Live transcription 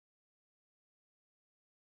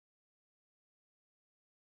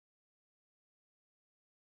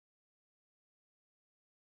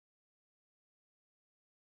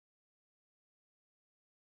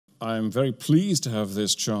I'm very pleased to have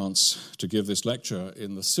this chance to give this lecture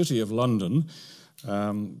in the City of London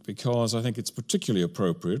because I think it's particularly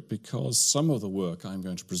appropriate because some of the work I'm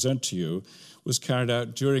going to present to you was carried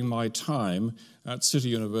out during my time at City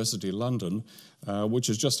University London, which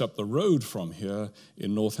is just up the road from here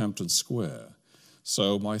in Northampton Square.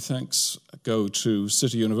 So my thanks go to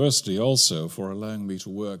City University also for allowing me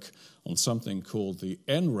to work on something called the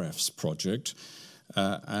NREFS project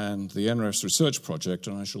and the NREFS research project,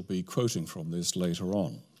 and I shall be quoting from this later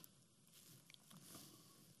on.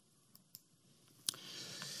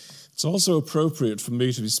 It's also appropriate for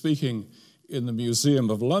me to be speaking in the Museum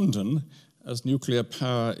of London, as nuclear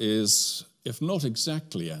power is, if not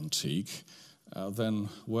exactly antique, then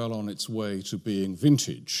well on its way to being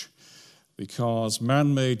vintage, because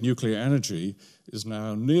man-made nuclear energy is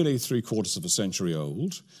now nearly 3/4 of a century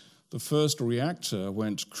old. The first reactor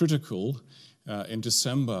went critical in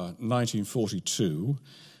December 1942,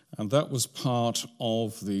 and that was part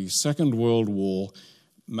of the Second World War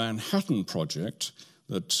Manhattan Project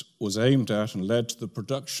that was aimed at and led to the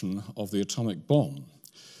production of the atomic bomb.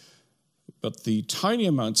 But the tiny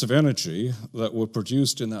amounts of energy that were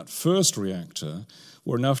produced in that first reactor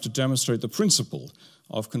were enough to demonstrate the principle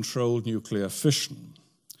of controlled nuclear fission.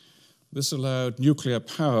 This allowed nuclear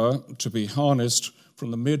power to be harnessed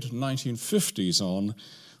from the mid-1950s on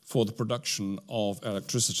for the production of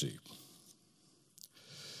electricity.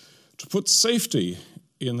 To put safety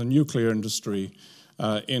in the nuclear industry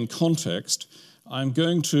in context, I'm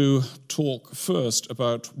going to talk first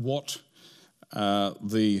about what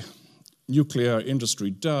the nuclear industry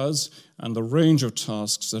does and the range of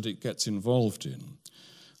tasks that it gets involved in.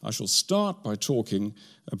 I shall start by talking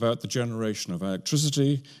about the generation of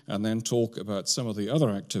electricity and then talk about some of the other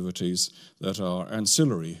activities that are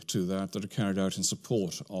ancillary to that are carried out in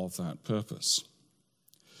support of that purpose.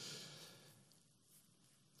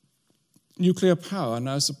 Nuclear power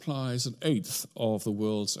now supplies 1/8 of the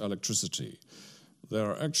world's electricity. There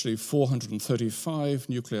are actually 435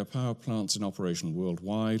 nuclear power plants in operation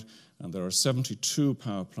worldwide, and there are 72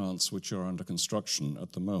 power plants which are under construction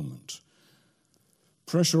at the moment.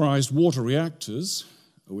 Pressurized water reactors,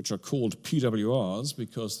 which are called PWRs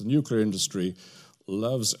because the nuclear industry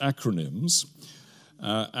loves acronyms,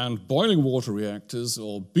 and boiling water reactors,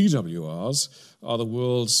 or BWRs, are the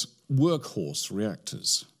world's workhorse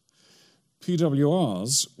reactors.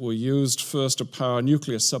 PWRs were used first to power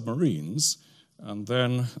nuclear submarines, and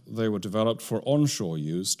then they were developed for onshore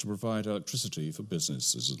use to provide electricity for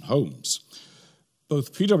businesses and homes.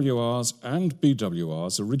 Both PWRs and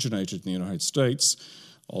BWRs originated in the United States,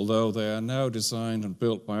 although they are now designed and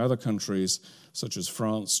built by other countries such as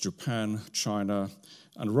France, Japan, China,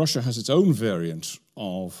 and Russia has its own variant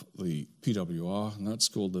of the PWR, and that's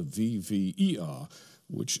called the VVER,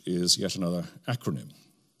 which is yet another acronym.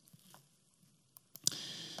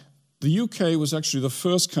 The UK was actually the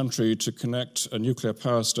first country to connect a nuclear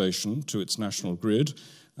power station to its national grid,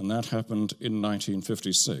 and that happened in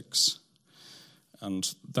 1956.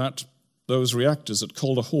 And those reactors at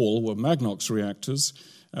Calder Hall were Magnox reactors,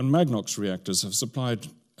 and Magnox reactors have supplied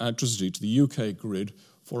electricity to the UK grid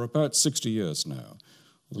for about 60 years now.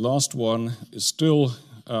 The last one is still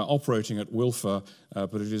operating at Wilfer,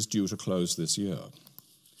 but it is due to close this year.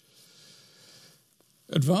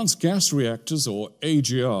 Advanced gas reactors, or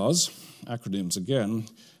AGRs, acronyms again,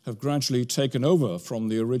 have gradually taken over from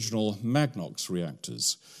the original Magnox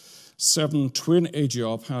reactors. 7 twin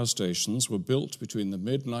AGR power stations were built between the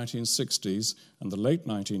mid-1960s and the late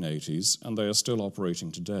 1980s, and they are still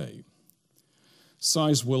operating today.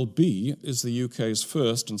 Sizewell B is the UK's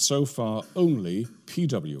first and so far only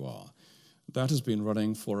PWR. That has been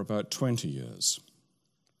running for about 20 years.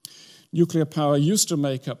 Nuclear power used to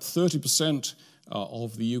make up 30%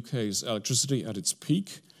 of the UK's electricity at its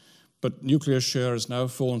peak, but nuclear share has now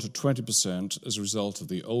fallen to 20% as a result of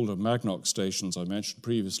the older Magnox stations I mentioned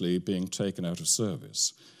previously being taken out of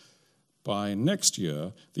service. By next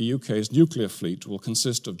year, the UK's nuclear fleet will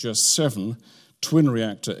consist of just 7 twin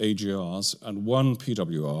reactor AGRs and 1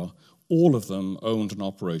 PWR, all of them owned and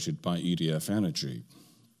operated by EDF Energy.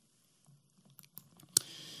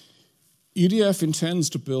 EDF intends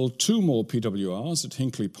to build 2 more PWRs at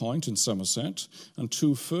Hinkley Point in Somerset and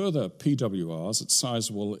 2 further PWRs at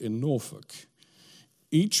Sizewell in Norfolk.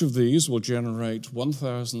 Each of these will generate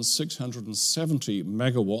 1,670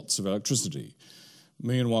 megawatts of electricity.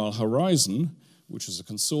 Meanwhile, Horizon, which is a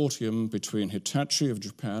consortium between Hitachi of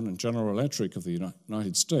Japan and General Electric of the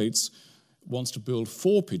United States, wants to build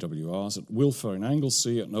 4 PWRs at Wilfer in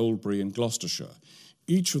Anglesey and Oldbury in Gloucestershire.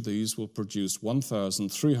 Each of these will produce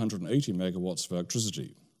 1,380 megawatts of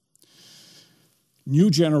electricity.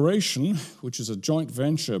 New Generation, which is a joint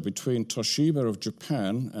venture between Toshiba of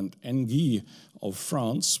Japan and Engie of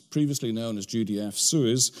France, previously known as GDF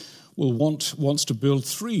Suez, wants to build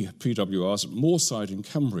 3 PWRs at Moorside in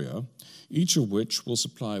Cumbria, each of which will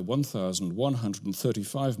supply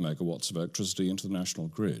 1,135 megawatts of electricity into the national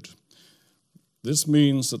grid. This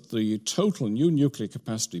means that the total new nuclear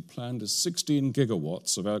capacity planned is 16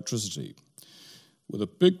 gigawatts of electricity, with a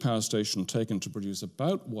big power station taken to produce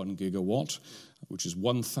about 1 gigawatt, which is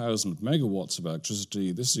 1,000 megawatts of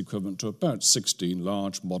electricity. This is equivalent to about 16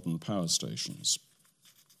 large modern power stations.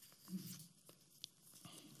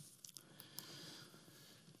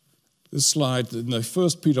 This slide, in the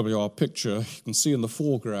first PWR picture, you can see in the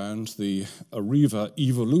foreground the Areva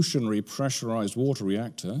Evolutionary Pressurized Water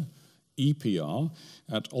Reactor, EPR,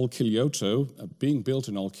 at Olkiluoto, being built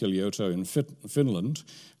in Olkiluoto in Finland,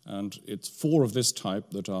 and it's 4 of this type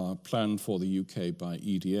that are planned for the UK by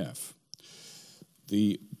EDF.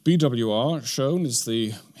 The BWR shown is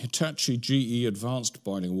the Hitachi GE Advanced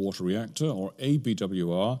Boiling Water Reactor, or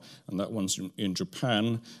ABWR, and that one's in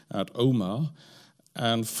Japan at Oma,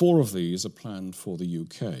 and 4 of these are planned for the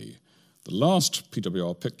UK. The last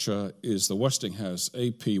PWR picture is the Westinghouse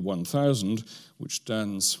AP1000, which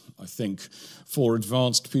stands, I think, for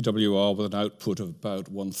Advanced PWR with an output of about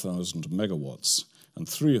 1,000 megawatts, and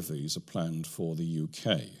 3 of these are planned for the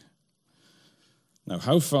UK. Now,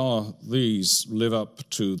 how far these live up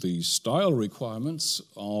to the style requirements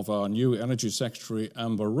of our new Energy Secretary,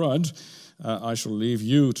 Amber Rudd, I shall leave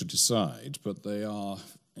you to decide, but they are,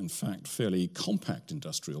 in fact, fairly compact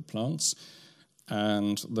industrial plants,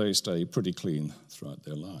 and they stay pretty clean throughout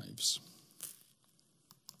their lives.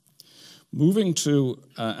 Moving to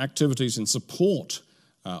activities in support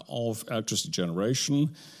of electricity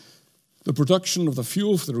generation, the production of the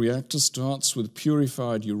fuel for the reactor starts with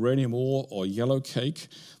purified uranium ore or yellow cake.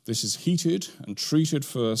 This is heated and treated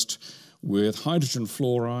first with hydrogen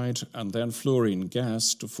fluoride and then fluorine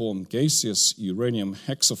gas to form gaseous uranium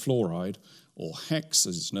hexafluoride, or HEX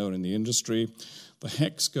as it's known in the industry. The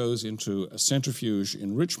HEX goes into a centrifuge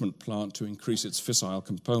enrichment plant to increase its fissile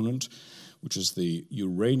component, which is the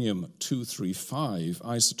uranium-235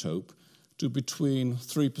 isotope, to between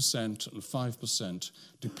 3% and 5%,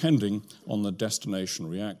 depending on the destination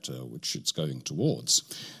reactor which it's going towards.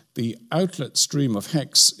 The outlet stream of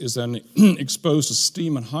HEX is then exposed to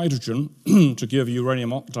steam and hydrogen to give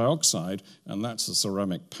uranium dioxide, and that's the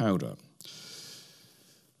ceramic powder.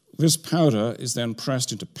 This powder is then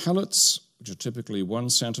pressed into pellets, which are typically 1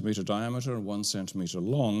 centimeter diameter and 1 centimeter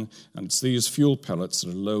long, and it's these fuel pellets that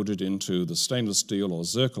are loaded into the stainless steel or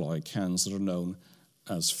zircaloy cans that are known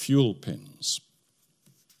as fuel pins.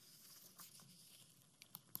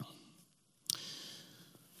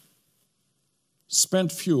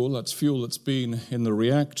 Spent fuel, that's fuel that's been in the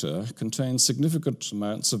reactor, contains significant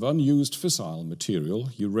amounts of unused fissile material,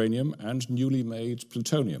 uranium, and newly made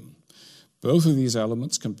plutonium. Both of these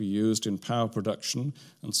elements can be used in power production,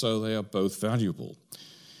 and so they are both valuable.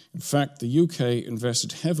 In fact, the UK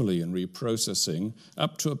invested heavily in reprocessing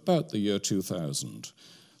up to about the year 2000.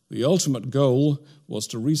 The ultimate goal was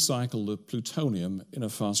to recycle the plutonium in a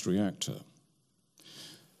fast reactor.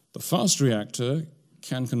 The fast reactor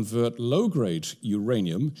can convert low-grade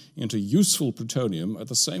uranium into useful plutonium at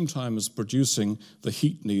the same time as producing the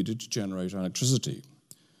heat needed to generate electricity.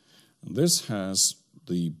 And this has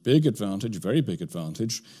the big advantage, very big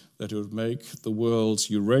advantage, that it would make the world's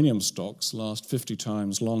uranium stocks last 50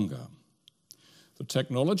 times longer. The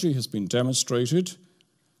technology has been demonstrated,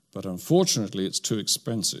 but unfortunately it's too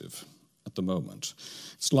expensive at the moment.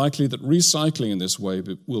 It's likely that recycling in this way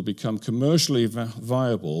will become commercially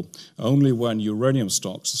viable only when uranium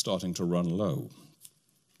stocks are starting to run low.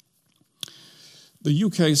 The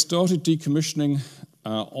UK started decommissioning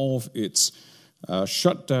of its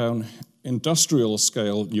shut-down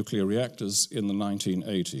industrial-scale nuclear reactors in the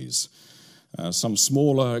 1980s. Some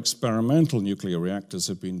smaller experimental nuclear reactors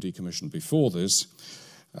have been decommissioned before this,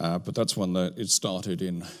 but that's when it started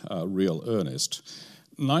in real earnest.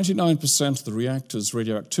 99% of the reactor's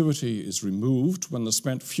radioactivity is removed when the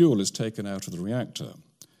spent fuel is taken out of the reactor.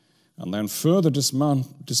 And then further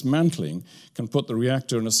dismantling can put the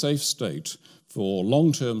reactor in a safe state for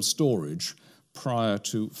long-term storage prior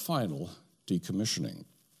to final decommissioning.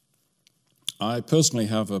 I personally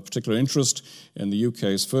have a particular interest in the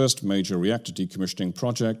UK's first major reactor decommissioning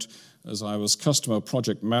project, as I was customer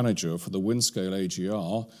project manager for the Windscale AGR,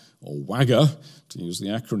 or WAGR, to use the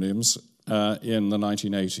acronyms, in the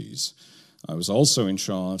 1980s. I was also in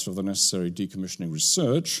charge of the necessary decommissioning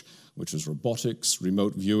research, which is robotics,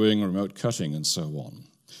 remote viewing, remote cutting, and so on.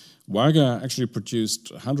 Wagga actually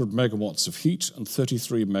produced 100 megawatts of heat and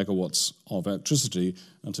 33 megawatts of electricity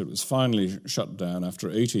until it was finally shut down after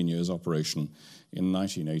 18 years operation in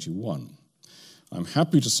 1981. I'm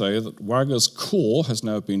happy to say that Wagga's core has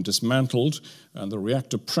now been dismantled and the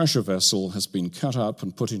reactor pressure vessel has been cut up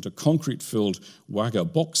and put into concrete-filled Wagga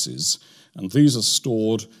boxes, and these are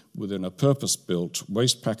stored within a purpose-built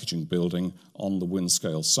waste packaging building on the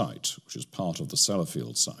Windscale site, which is part of the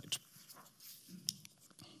Sellafield site.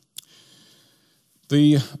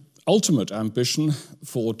 The ultimate ambition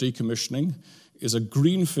for decommissioning is a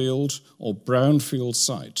greenfield or brownfield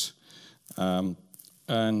site.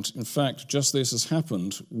 And in fact, just this has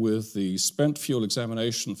happened with the spent fuel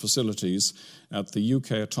examination facilities at the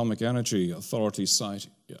UK Atomic Energy Authority site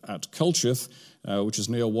at Culcheth, which is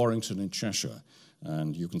near Warrington in Cheshire.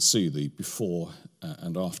 And you can see the before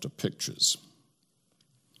and after pictures.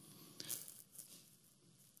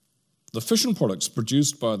 The fission products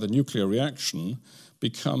produced by the nuclear reaction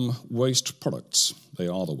become waste products. They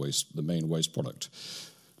are the main waste product.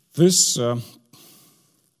 This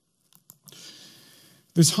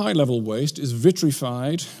high-level waste is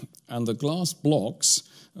vitrified, and the glass blocks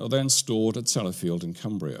are then stored at Sellafield in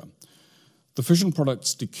Cumbria. The fission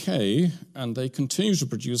products decay, and they continue to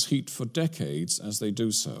produce heat for decades as they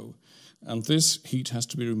do so, and this heat has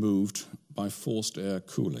to be removed by forced air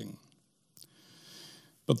cooling.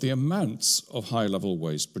 But the amounts of high-level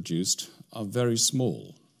waste produced are very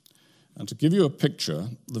small. And to give you a picture,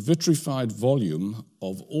 the vitrified volume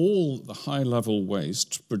of all the high-level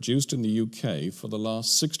waste produced in the UK for the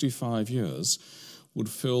last 65 years would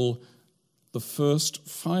fill the first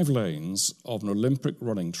 5 lanes of an Olympic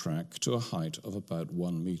running track to a height of about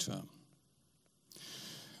 1 metre.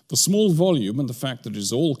 The small volume and the fact that it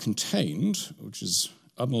is all contained, which is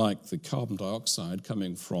unlike the carbon dioxide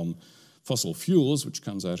coming from fossil fuels, which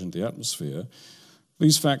comes out into the atmosphere,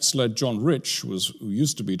 these facts led John Rich, who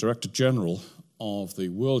used to be Director General of the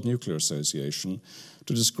World Nuclear Association,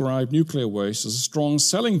 to describe nuclear waste as a strong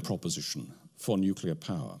selling proposition for nuclear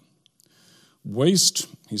power. Waste,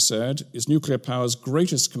 he said, is nuclear power's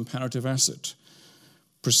greatest comparative asset,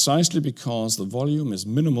 precisely because the volume is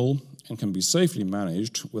minimal and can be safely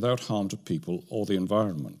managed without harm to people or the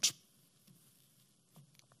environment.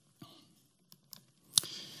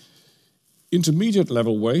 Intermediate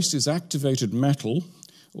level waste is activated metal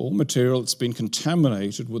or material that's been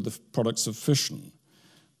contaminated with the products of fission.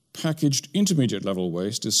 Packaged intermediate level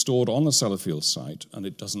waste is stored on the Sellafield site and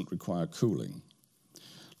it doesn't require cooling.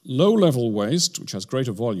 Low level waste, which has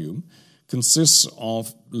greater volume, consists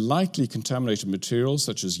of lightly contaminated materials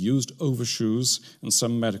such as used overshoes and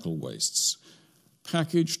some medical wastes.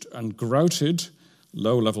 Packaged and grouted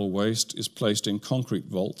low level waste is placed in concrete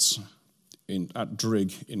vaults at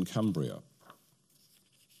Drigg in Cumbria.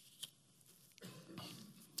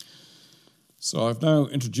 So I've now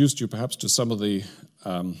introduced you perhaps to some of the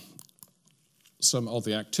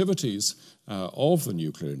activities of the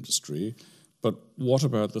nuclear industry, but what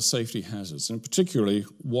about the safety hazards? And particularly,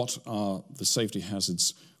 what are the safety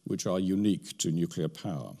hazards which are unique to nuclear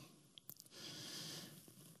power?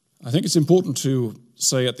 I think it's important to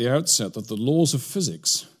say at the outset that the laws of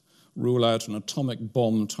physics rule out an atomic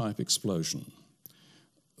bomb-type explosion.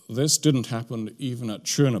 This didn't happen even at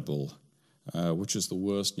Chernobyl, which is the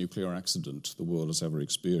worst nuclear accident the world has ever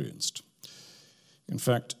experienced. In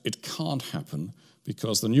fact, it can't happen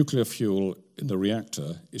because the nuclear fuel in the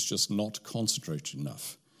reactor is just not concentrated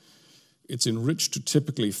enough. It's enriched to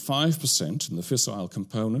typically 5% in the fissile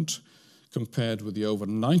component, compared with the over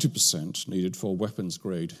 90% needed for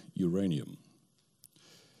weapons-grade uranium.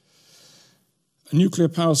 A nuclear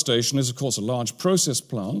power station is, of course, a large process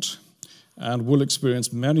plant, and will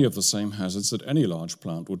experience many of the same hazards that any large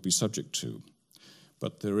plant would be subject to.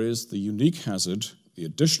 But there is the unique hazard, the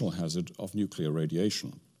additional hazard of nuclear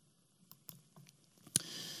radiation.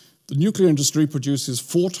 The nuclear industry produces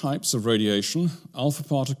 4 types of radiation: alpha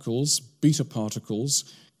particles, beta particles,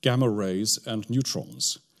 gamma rays, and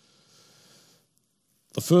neutrons.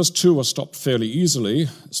 The first 2 are stopped fairly easily,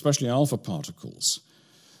 especially alpha particles.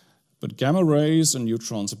 But gamma rays and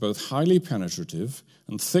neutrons are both highly penetrative,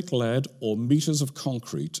 and thick lead or meters of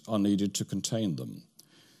concrete are needed to contain them.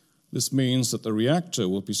 This means that the reactor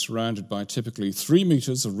will be surrounded by typically 3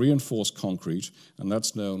 meters of reinforced concrete, and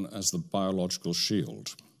that's known as the biological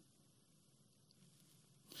shield.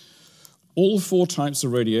 All 4 types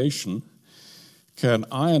of radiation can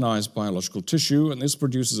ionize biological tissue, and this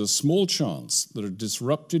produces a small chance that a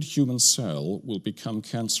disrupted human cell will become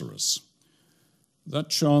cancerous. That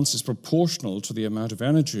chance is proportional to the amount of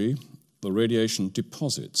energy the radiation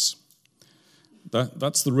deposits.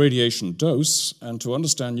 That's the radiation dose, and to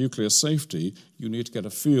understand nuclear safety, you need to get a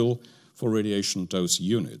feel for radiation dose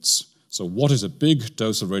units. So what is a big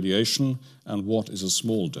dose of radiation, and what is a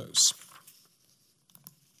small dose?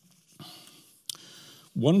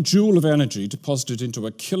 1 joule of energy deposited into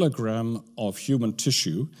a kilogram of human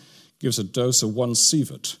tissue gives a dose of 1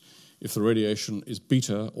 sievert if the radiation is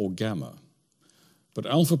beta or gamma. But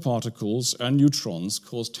alpha particles and neutrons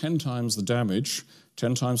cause 10 times the damage,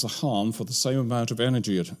 10 times the harm for the same amount of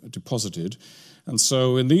energy deposited, and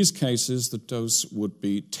so in these cases the dose would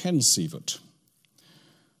be 10 sievert.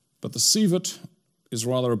 But the sievert is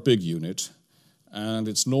rather a big unit, and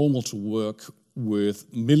it's normal to work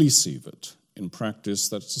with millisievert. In practice,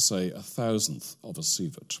 that's to say 1,000th of a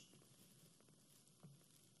sievert.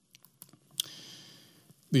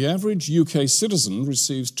 The average UK citizen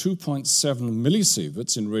receives 2.7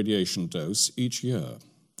 millisieverts in radiation dose each year,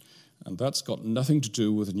 and that's got nothing to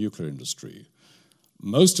do with the nuclear industry.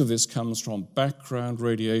 Most of this comes from background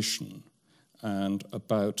radiation, and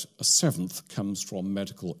about 1/7 comes from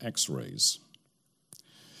medical X-rays.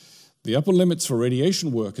 The upper limits for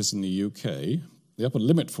radiation workers in the UK, the upper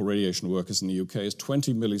limit for radiation workers in the UK is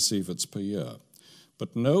 20 millisieverts per year.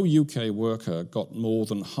 But no UK worker got more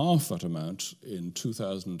than half that amount in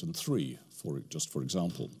 2003, for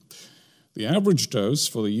example. The average dose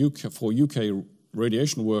for UK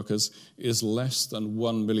radiation workers is less than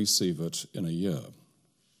 1 millisievert in a year.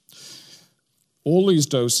 All these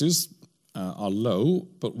doses are low,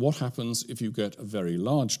 but what happens if you get a very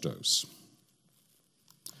large dose?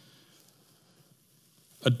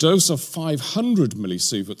 A dose of 500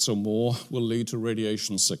 millisieverts or more will lead to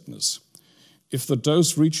radiation sickness. If the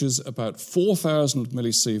dose reaches about 4,000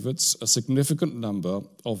 millisieverts, a significant number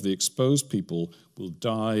of the exposed people will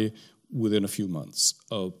die within a few months,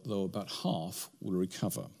 although about half will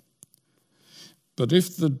recover. But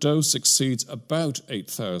if the dose exceeds about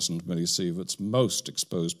 8,000 millisieverts, most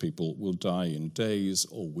exposed people will die in days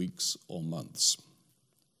or weeks or months.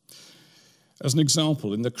 As an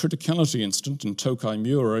example, in the criticality incident in Tokai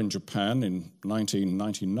Miura in Japan in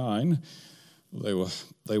 1999,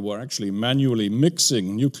 they were actually manually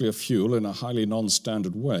mixing nuclear fuel in a highly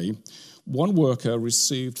non-standard way. One worker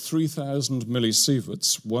received 3,000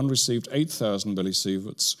 millisieverts, one received 8,000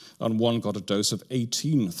 millisieverts, and one got a dose of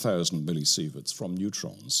 18,000 millisieverts from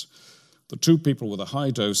neutrons. The 2 people with the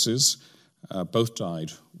high doses both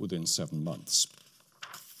died within 7 months.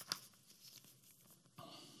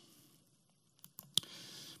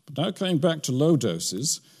 But now coming back to low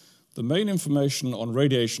doses, the main information on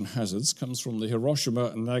radiation hazards comes from the Hiroshima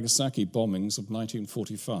and Nagasaki bombings of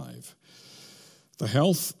 1945. The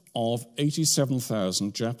health of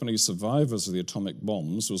 87,000 Japanese survivors of the atomic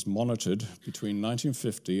bombs was monitored between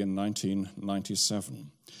 1950 and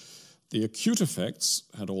 1997. The acute effects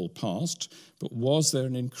had all passed, but was there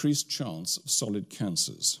an increased chance of solid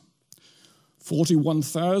cancers?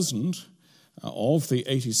 41,000 of the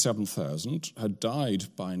 87,000 had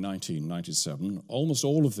died by 1997, almost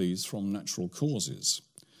all of these from natural causes.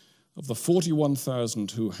 Of the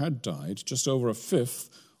 41,000 who had died, just over a fifth,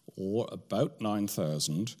 or about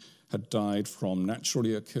 9,000, had died from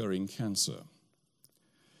naturally occurring cancer.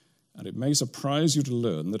 And it may surprise you to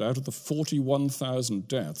learn that out of the 41,000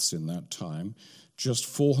 deaths in that time, just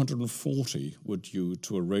 440 were due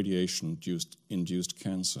to a radiation-induced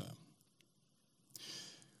cancer.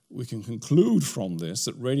 We can conclude from this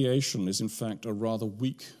that radiation is in fact a rather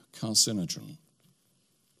weak carcinogen.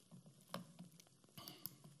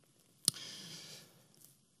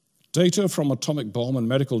 Data from atomic bomb and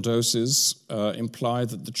medical doses imply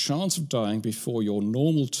that the chance of dying before your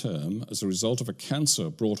normal term as a result of a cancer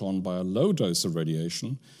brought on by a low dose of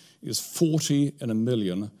radiation is 40 in a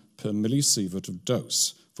million per millisievert of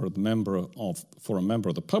dose. For a member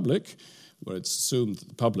of the public, where it's assumed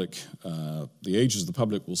that the ages of the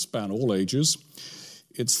public will span all ages,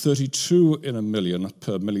 it's 32 in a million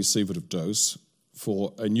per millisievert of dose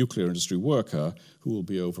for a nuclear industry worker who will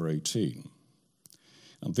be over 18.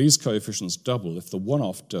 And these coefficients double if the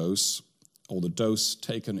one-off dose, or the dose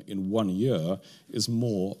taken in 1 year, is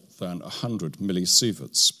more than 100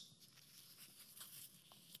 millisieverts.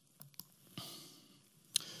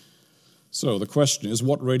 So the question is,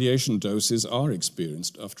 what radiation doses are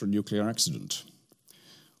experienced after a nuclear accident?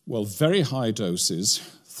 Well, very high doses,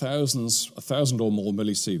 1,000 or more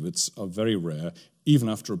millisieverts, are very rare, even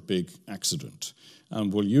after a big accident,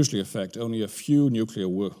 and will usually affect only a few nuclear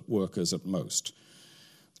workers at most.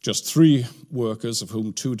 Just 3 workers, of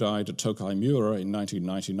whom 2 died at Tokai Miura in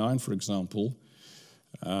 1999, for example,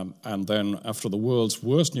 and then after the world's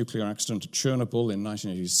worst nuclear accident at Chernobyl in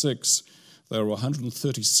 1986, there were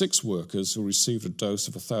 136 workers who received a dose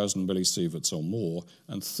of 1,000 millisieverts or more,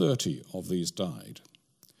 and 30 of these died.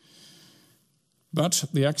 But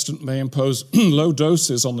the accident may impose low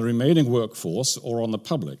doses on the remaining workforce or on the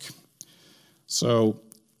public. So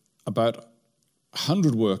about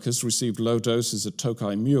 100 workers received low doses at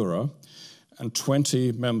Tokai Miura and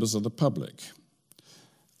 20 members of the public.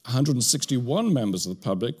 161 members of the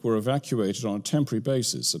public were evacuated on a temporary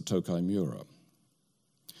basis at Tokai Miura.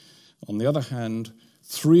 On the other hand,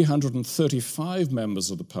 335 members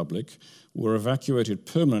of the public were evacuated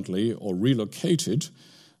permanently or relocated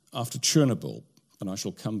after Chernobyl, and I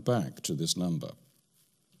shall come back to this number.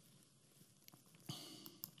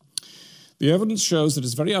 The evidence shows that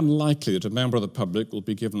it's very unlikely that a member of the public will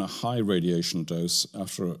be given a high radiation dose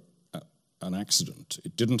after an accident.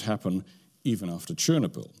 It didn't happen even after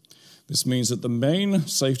Chernobyl. This means that the main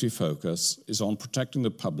safety focus is on protecting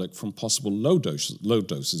the public from possible low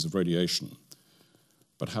doses of radiation.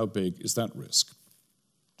 But how big is that risk?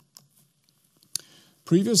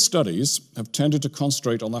 Previous studies have tended to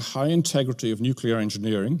concentrate on the high integrity of nuclear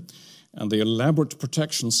engineering and the elaborate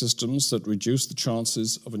protection systems that reduce the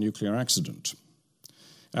chances of a nuclear accident.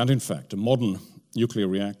 And in fact, a modern nuclear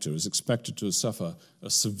reactor is expected to suffer a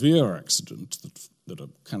severe accident that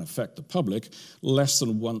can affect the public less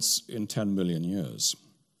than once in 10 million years.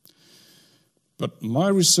 But my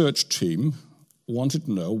research team wanted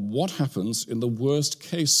to know what happens in the worst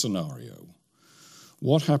case scenario.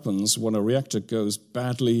 What happens when a reactor goes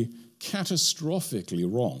badly, catastrophically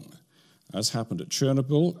wrong, as happened at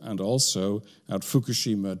Chernobyl and also at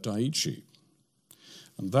Fukushima Daiichi?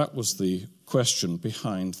 And that was the question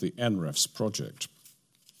behind the NREFS project.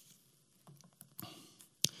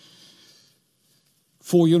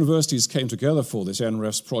 4 universities came together for this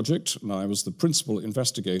NREFS project, and I was the principal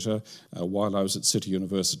investigator while I was at City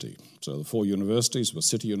University. So the 4 universities were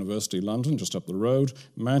City University London, just up the road,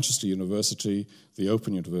 Manchester University, the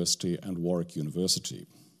Open University, and Warwick University.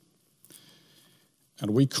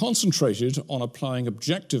 And we concentrated on applying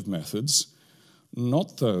objective methods,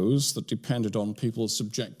 not those that depended on people's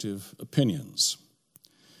subjective opinions.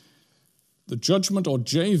 The judgment or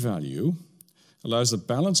J value allows a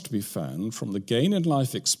balance to be found from the gain in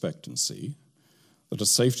life expectancy that a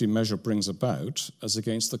safety measure brings about as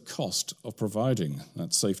against the cost of providing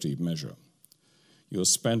that safety measure. You're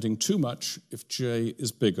spending too much if J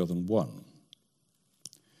is bigger than 1.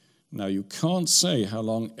 Now, you can't say how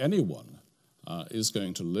long anyone is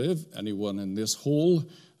going to live, anyone in this hall,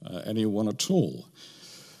 anyone at all.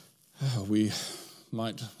 We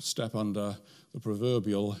might step under the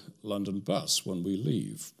proverbial London bus when we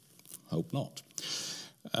leave. Hope not.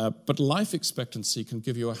 But life expectancy can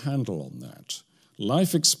give you a handle on that.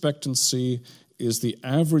 Life expectancy is the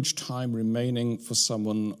average time remaining for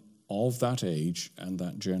someone of that age and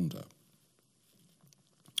that gender.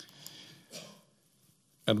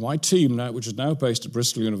 And my team, now, which is now based at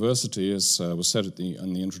Bristol University, as was said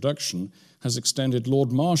in the introduction, has extended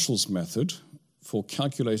Lord Marshall's method for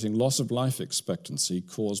calculating loss of life expectancy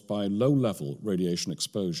caused by low-level radiation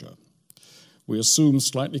exposure. We assume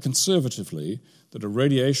slightly conservatively that a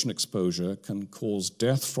radiation exposure can cause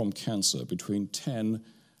death from cancer between 10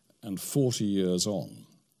 and 40 years on.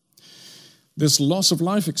 This loss of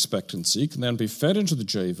life expectancy can then be fed into the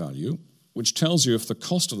J value, which tells you if the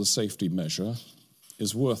cost of the safety measure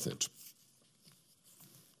is worth it.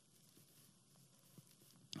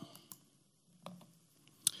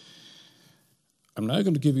 I'm now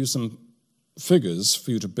going to give you some figures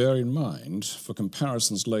for you to bear in mind for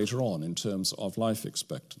comparisons later on in terms of life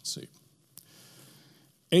expectancy.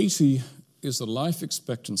 80 is the life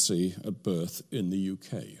expectancy at birth in the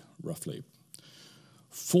UK, roughly.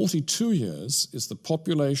 42 years is the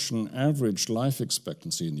population average life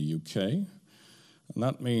expectancy in the UK, and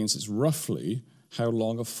that means it's roughly how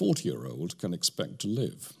long a 40-year-old can expect to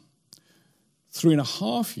live.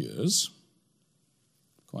 3.5 years,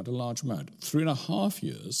 quite a large amount, 3.5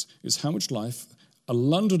 years is how much life a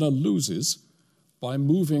Londoner loses by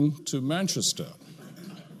moving to Manchester.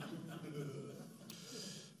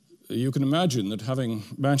 You can imagine that having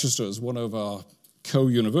Manchester as one of our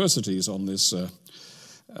co-universities on this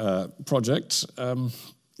project,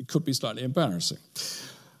 it could be slightly embarrassing.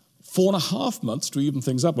 4.5 months, to even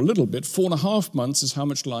things up a little bit, 4.5 months is how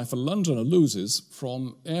much life a Londoner loses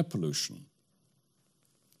from air pollution.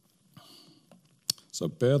 So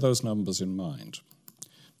bear those numbers in mind.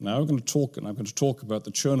 Now I'm going to talk about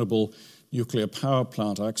the Chernobyl nuclear power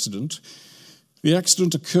plant accident. The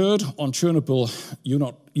accident occurred on Chernobyl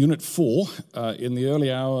Unit 4 in the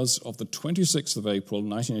early hours of the 26th of April,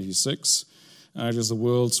 1986, and it is the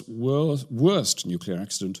world's worst nuclear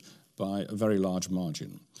accident by a very large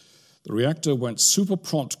margin. The reactor went super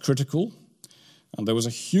prompt critical, and there was a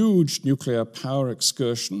huge nuclear power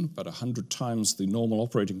excursion, about 100 times the normal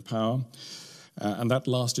operating power, and that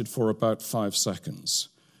lasted for about 5 seconds.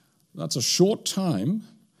 That's a short time,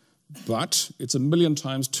 but it's 1,000,000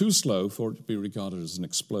 times too slow for it to be regarded as an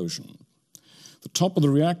explosion. The top of the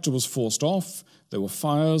reactor was forced off, there were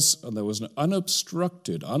fires, and there was an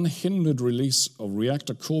unobstructed, unhindered release of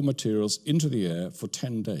reactor core materials into the air for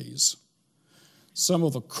 10 days. Some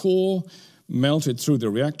of the core melted through the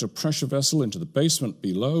reactor pressure vessel into the basement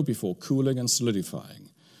below before cooling and solidifying.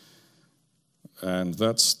 And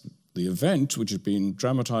that's the event which had been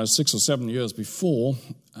dramatized 6 or 7 years before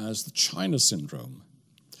as the China syndrome.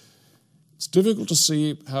 It's difficult to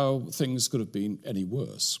see how things could have been any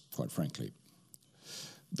worse, quite frankly.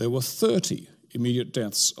 There were 30 immediate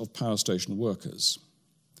deaths of power station workers.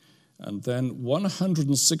 And then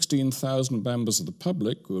 116,000 members of the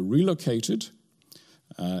public were relocated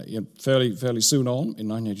fairly soon on, in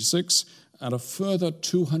 1986, and a further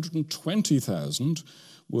 220,000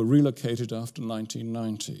 were relocated after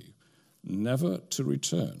 1990, never to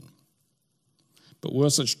return. But were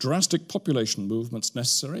such drastic population movements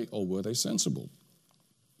necessary, or were they sensible?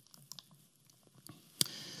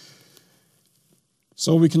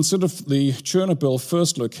 So we consider the Chernobyl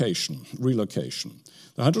first relocation.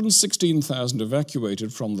 The 116,000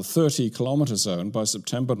 evacuated from the 30-kilometer zone by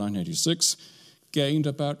September 1986 gained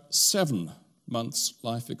about 7 months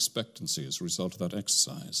life expectancy as a result of that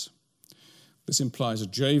exercise. This implies a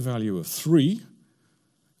J value of 3,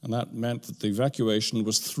 and that meant that the evacuation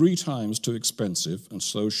was 3 times too expensive and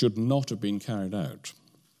so should not have been carried out.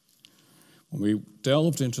 When we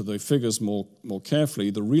delved into the figures more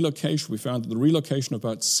carefully, we found that the relocation of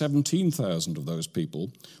about 17,000 of those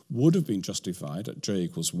people would have been justified at J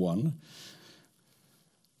equals 1.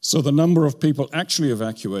 So the number of people actually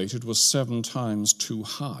evacuated was 7 times too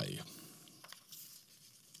high.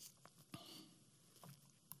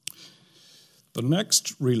 The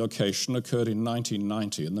next relocation occurred in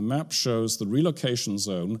 1990, and the map shows the relocation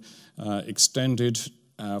zone extended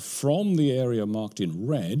from the area marked in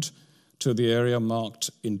red to the area marked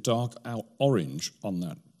in dark orange on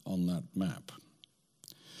that map.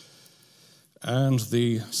 And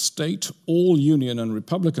the state all-union and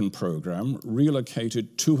Republican program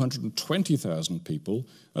relocated 220,000 people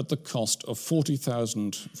at the cost of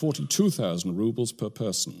 42,000 rubles per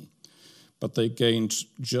person. But they gained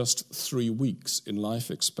just 3 weeks in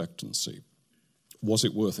life expectancy. Was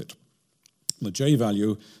it worth it? The J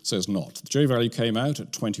value says not. The J value came out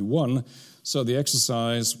at 21, so the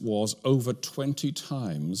exercise was over 20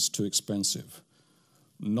 times too expensive.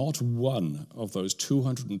 Not one of those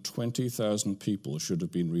 220,000 people should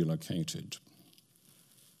have been relocated.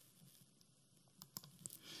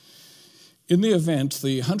 In the event,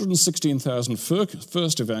 the 116,000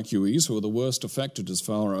 first evacuees, who were the worst affected as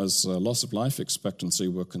far as loss of life expectancy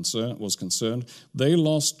was concerned, they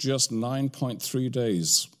lost just 9.3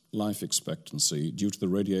 days life expectancy due to the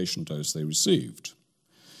radiation dose they received.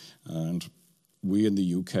 And we in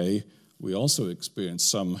the UK, we also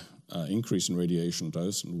experienced some increase in radiation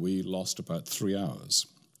dose, and we lost about 3 hours.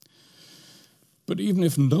 But even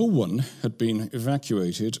if no one had been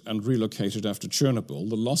evacuated and relocated after Chernobyl,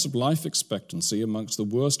 the loss of life expectancy amongst the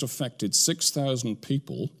worst affected 6,000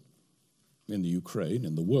 people in the Ukraine,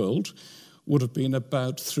 in the world, would have been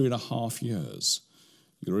about 3.5 years.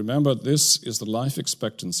 You remember, this is the life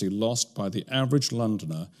expectancy lost by the average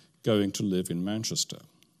Londoner going to live in Manchester.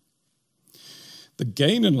 The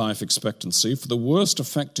gain in life expectancy for the worst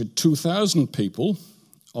affected 2,000 people,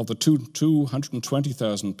 of the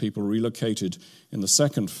 220,000 people relocated in the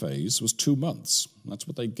second phase, was 2 months. That's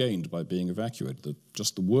what they gained by being evacuated,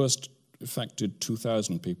 just the worst affected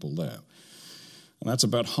 2,000 people there. And that's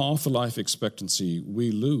about half the life expectancy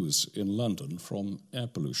we lose in London from air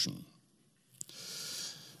pollution.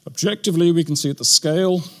 Objectively, we can see that the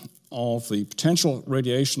scale of the potential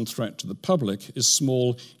radiation threat to the public is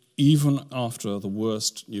small even after the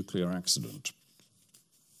worst nuclear accident.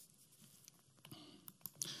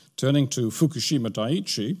 Turning to Fukushima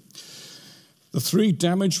Daiichi, the 3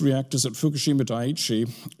 damaged reactors at Fukushima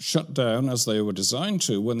Daiichi shut down as they were designed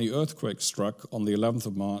to when the earthquake struck on the 11th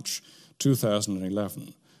of March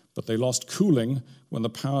 2011. But they lost cooling when the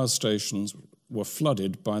power stations were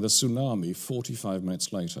flooded by the tsunami 45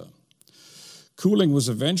 minutes later. Cooling was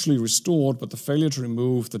eventually restored, but the failure to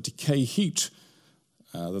remove the decay heat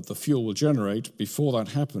that the fuel will generate before that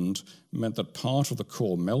happened meant that part of the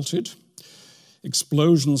core melted.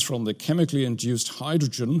 Explosions from the chemically induced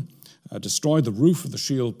hydrogen destroyed the roof of the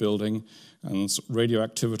shield building, and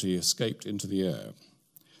radioactivity escaped into the air.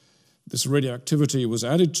 This radioactivity was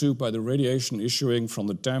added to by the radiation issuing from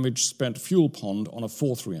the damaged spent fuel pond on a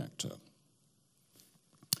fourth reactor.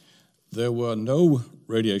 There were no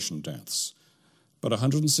radiation deaths, but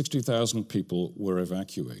 160,000 people were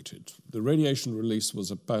evacuated. The radiation release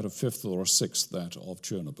was about a fifth or a sixth that of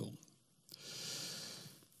Chernobyl.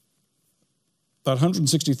 That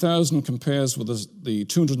 160,000 compares with the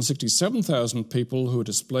 267,000 people who were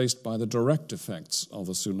displaced by the direct effects of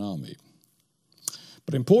the tsunami.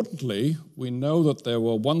 But importantly, we know that there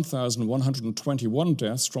were 1,121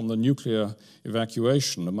 deaths from the nuclear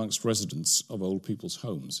evacuation amongst residents of old people's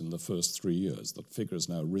homes in the first 3 years. That figure has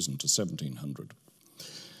now risen to 1,700.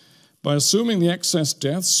 By assuming the excess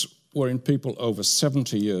deaths were in people over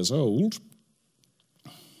 70 years old,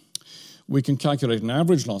 we can calculate an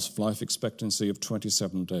average loss of life expectancy of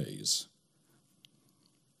 27 days.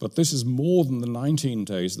 But this is more than the 19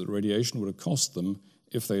 days that radiation would have cost them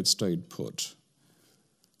if they had stayed put.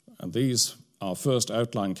 And these, our first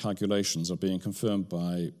outline calculations, are being confirmed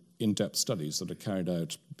by in-depth studies that are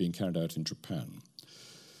being carried out in Japan.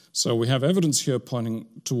 So we have evidence here pointing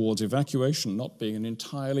towards evacuation not being an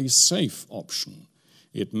entirely safe option.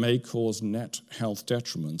 It may cause net health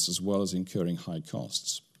detriments as well as incurring high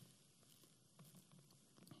costs.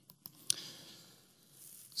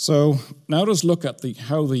 So now let's look at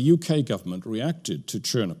how the UK government reacted to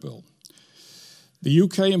Chernobyl. The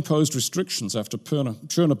UK imposed restrictions after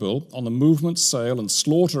Chernobyl on the movement, sale and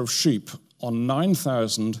slaughter of sheep on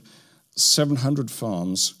 9,700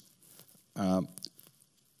 farms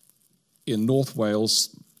in North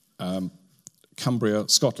Wales, Cumbria,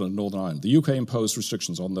 Scotland, Northern Ireland. The UK imposed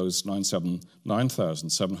restrictions on those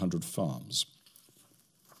 9,700 farms.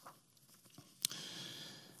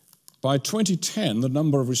 By 2010, the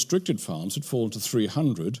number of restricted farms had fallen to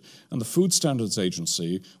 300, and the Food Standards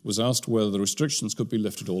Agency was asked whether the restrictions could be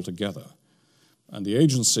lifted altogether. And the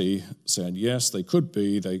agency said yes, they could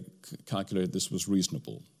be. They calculated this was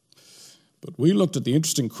reasonable. But we looked at the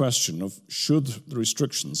interesting question of should the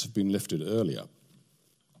restrictions have been lifted earlier.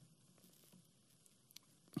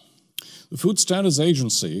 The Food Standards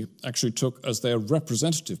Agency actually took as their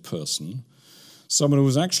representative person someone who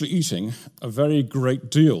was actually eating a very great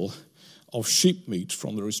deal of sheep meat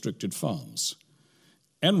from the restricted farms.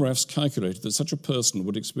 NREFs calculated that such a person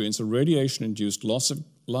would experience a radiation-induced loss of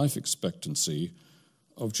life expectancy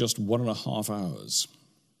of just 1.5 hours.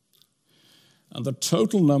 And the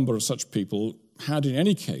total number of such people had in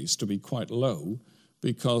any case to be quite low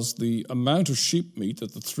because the amount of sheep meat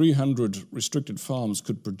that the 300 restricted farms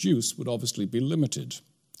could produce would obviously be limited.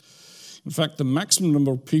 In fact, the maximum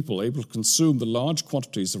number of people able to consume the large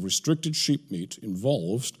quantities of restricted sheep meat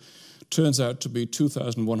involved turns out to be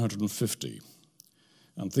 2,150.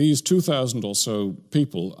 And these 2,000 or so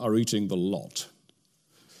people are eating the lot.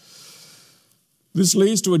 This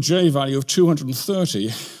leads to a J value of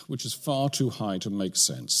 230, which is far too high to make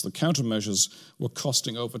sense. The countermeasures were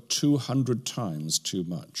costing over 200 times too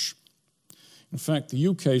much. In fact, the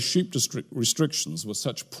UK sheep restrictions were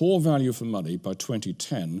such poor value for money by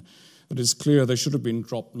 2010 that it's clear they should have been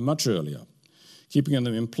dropped much earlier. Keeping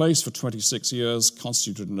them in place for 26 years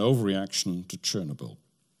constituted an overreaction to Chernobyl.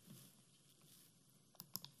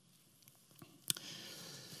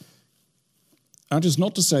 That is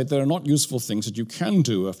not to say there are not useful things that you can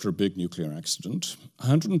do after a big nuclear accident.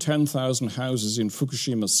 110,000 houses in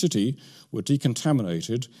Fukushima City were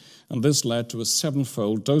decontaminated, and this led to a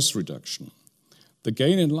 7-fold dose reduction. The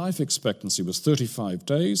gain in life expectancy was 35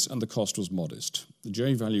 days, and the cost was modest. The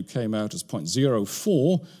J value came out as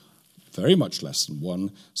 0.04, very much less than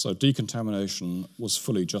 1, so decontamination was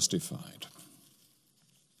fully justified.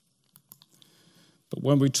 But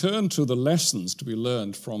when we turn to the lessons to be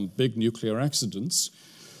learned from big nuclear accidents,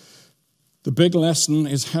 the big lesson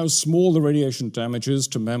is how small the radiation damage is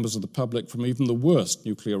to members of the public from even the worst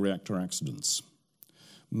nuclear reactor accidents.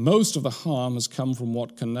 Most of the harm has come from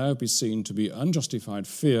what can now be seen to be unjustified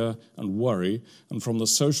fear and worry, and from the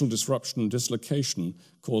social disruption and dislocation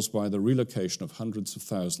caused by the relocation of hundreds of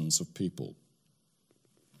thousands of people.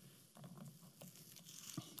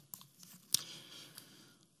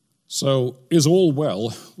 So, is all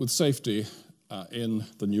well with safety in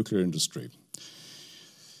the nuclear industry?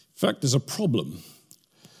 In fact, there's a problem,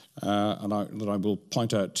 that I will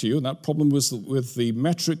point out to you, and that problem was with the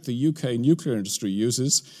metric the UK nuclear industry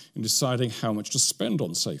uses in deciding how much to spend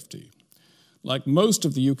on safety. Like most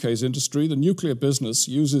of the UK's industry, the nuclear business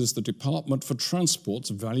uses the Department for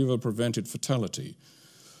Transport's Value of Prevented Fatality,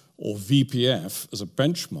 or VPF, as a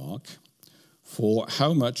benchmark for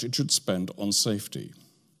how much it should spend on safety.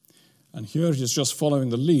 And here it is just following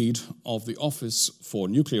the lead of the Office for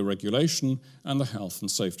Nuclear Regulation and the Health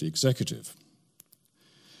and Safety Executive.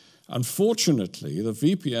 Unfortunately, the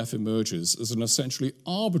VPF emerges as an essentially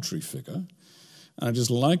arbitrary figure, and it is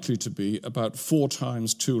likely to be about 4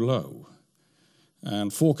 times too low.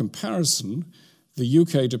 And for comparison, the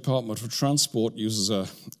UK Department of Transport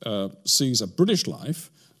sees a British life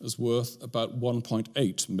as worth about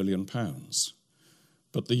 £1.8 million.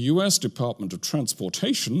 But the US Department of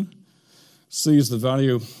Transportation sees the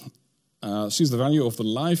value of the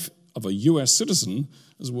life of a US citizen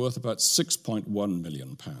as worth about £6.1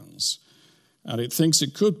 million. And it thinks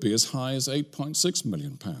it could be as high as £8.6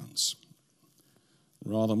 million.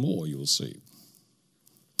 Rather more, you'll see.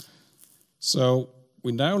 So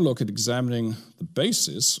we now look at examining the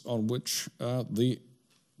basis on which the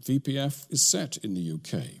VPF is set in the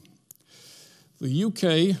UK. The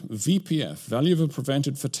UK VPF, value of a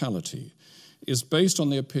prevented fatality, is based on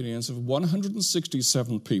the opinions of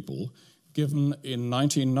 167 people given in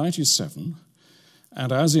 1997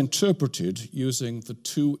 and as interpreted using the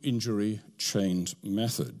two-injury chained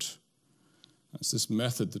method. That's this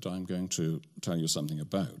method that I'm going to tell you something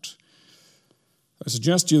about. I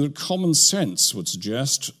suggest to you that common sense would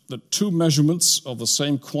suggest that two measurements of the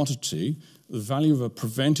same quantity, the value of a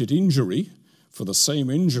prevented injury for the same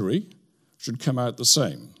injury, should come out the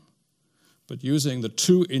same. But using the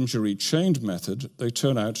two-injury chained method, they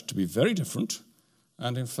turn out to be very different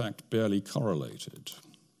and, in fact, barely correlated.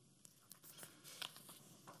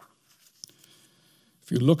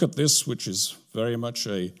 If you look at this, which is very much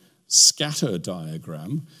a scatter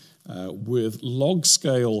diagram with log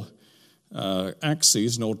scale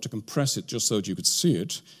axes in order to compress it just so that you could see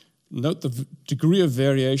it, note the degree of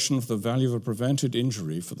variation of the value of a prevented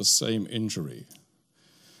injury for the same injury.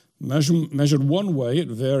 Measured one way, it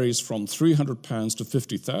varies from £300 to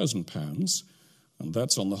 £50,000, and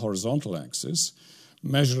that's on the horizontal axis.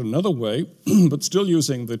 Measured another way, but still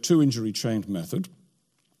using the two-injury chained method,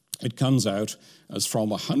 it comes out as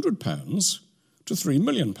from £100 to £3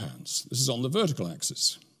 million. This is on the vertical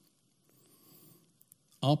axis.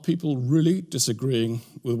 Are people really disagreeing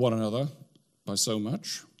with one another by so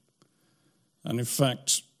much? And in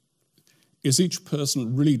fact, is each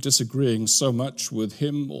person really disagreeing so much with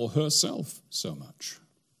him or herself so much?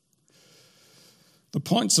 The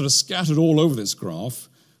points that are scattered all over this graph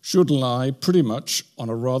should lie pretty much on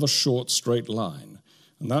a rather short straight line.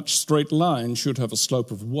 And that straight line should have a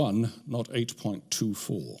slope of 1, not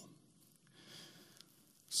 8.24.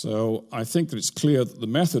 So I think that it's clear that the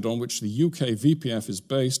method on which the UK VPF is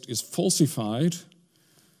based is falsified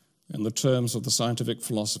in the terms of the scientific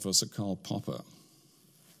philosopher Sir Karl Popper.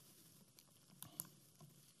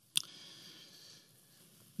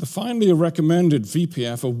 The finally recommended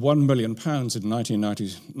VPF of £1 million in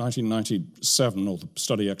 1997, or the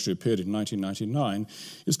study actually appeared in 1999,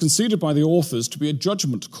 is considered by the authors to be a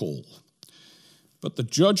judgment call. But the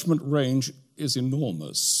judgment range is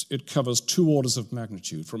enormous. It covers 2 orders of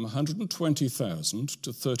magnitude, from 120,000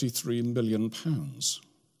 to 33 million pounds.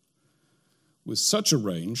 With such a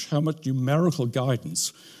range, how much numerical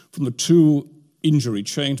guidance from the two-injury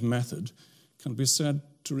chained method can be said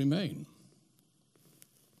to remain?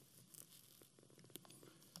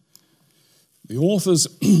 The authors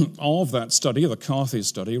of that study, the Carthy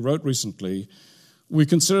study, wrote recently, "We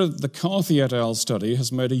consider that the Carthy et al. Study has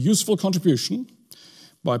made a useful contribution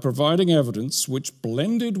by providing evidence which,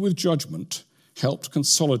 blended with judgment, helped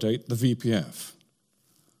consolidate the VPF.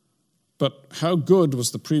 But how good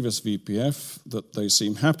was the previous VPF that they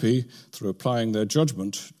seem happy, through applying their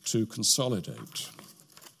judgment, to consolidate?"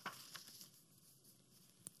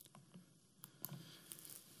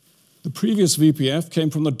 The previous VPF came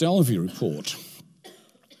from the Dalvey report.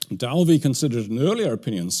 Dalvey considered an earlier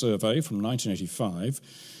opinion survey from 1985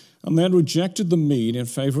 and then rejected the mean in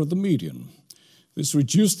favour of the median. This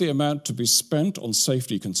reduced the amount to be spent on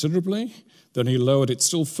safety considerably, then he lowered it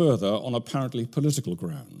still further on apparently political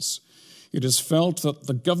grounds. It is felt that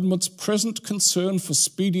the government's present concern for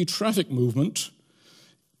speedy traffic movement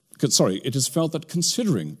it is felt that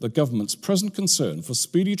considering the government's present concern for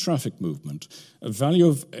speedy traffic movement, a value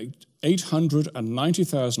of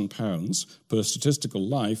 £890,000 per statistical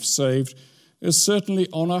life saved is certainly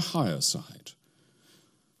on a higher side.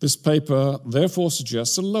 This paper therefore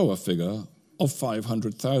suggests a lower figure of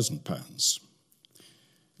 £500,000.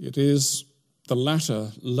 It is the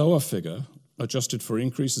latter lower figure, adjusted for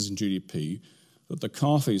increases in GDP, that the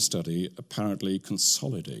Carthy study apparently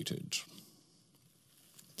consolidated.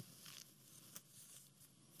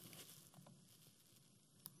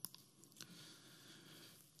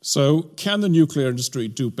 So, can the nuclear industry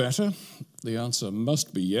do better? The answer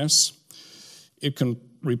must be yes. It can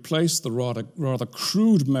replace the rather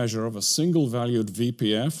crude measure of a single-valued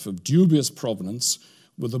VPF of dubious provenance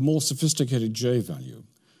with a more sophisticated J value.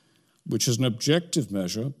 which is an objective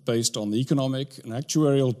measure based on the economic and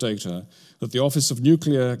actuarial data that the Office of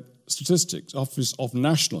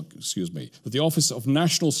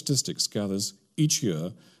National Statistics gathers each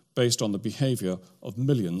year based on the behaviour of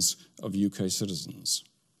millions of UK citizens.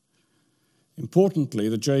 Importantly,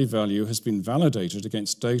 the J value has been validated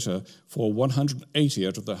against data for 180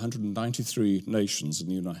 out of the 193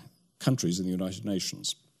 countries in the United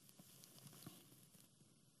Nations.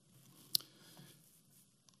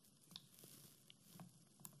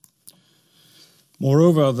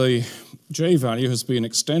 Moreover, the J value has been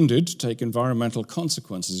extended to take environmental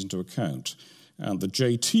consequences into account, and the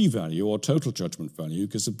JT value, or total judgment value,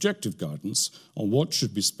 gives objective guidance on what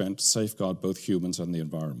should be spent to safeguard both humans and the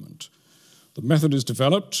environment. The method is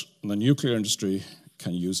developed, and the nuclear industry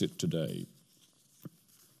can use it today.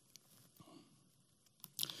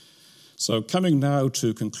 So coming now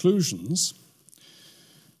to conclusions,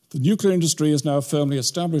 the nuclear industry is now firmly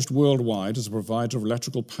established worldwide as a provider of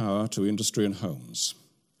electrical power to industry and homes.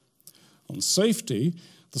 On safety,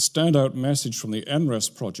 the standout message from the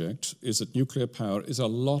NRES project is that nuclear power is a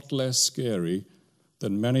lot less scary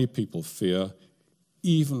than many people fear,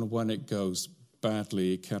 even when it goes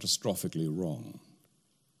badly, catastrophically wrong.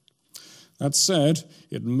 That said,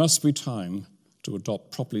 it must be time to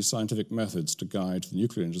adopt properly scientific methods to guide the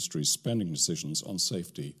nuclear industry's spending decisions on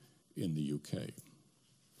safety in the UK.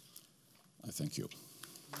 I thank you.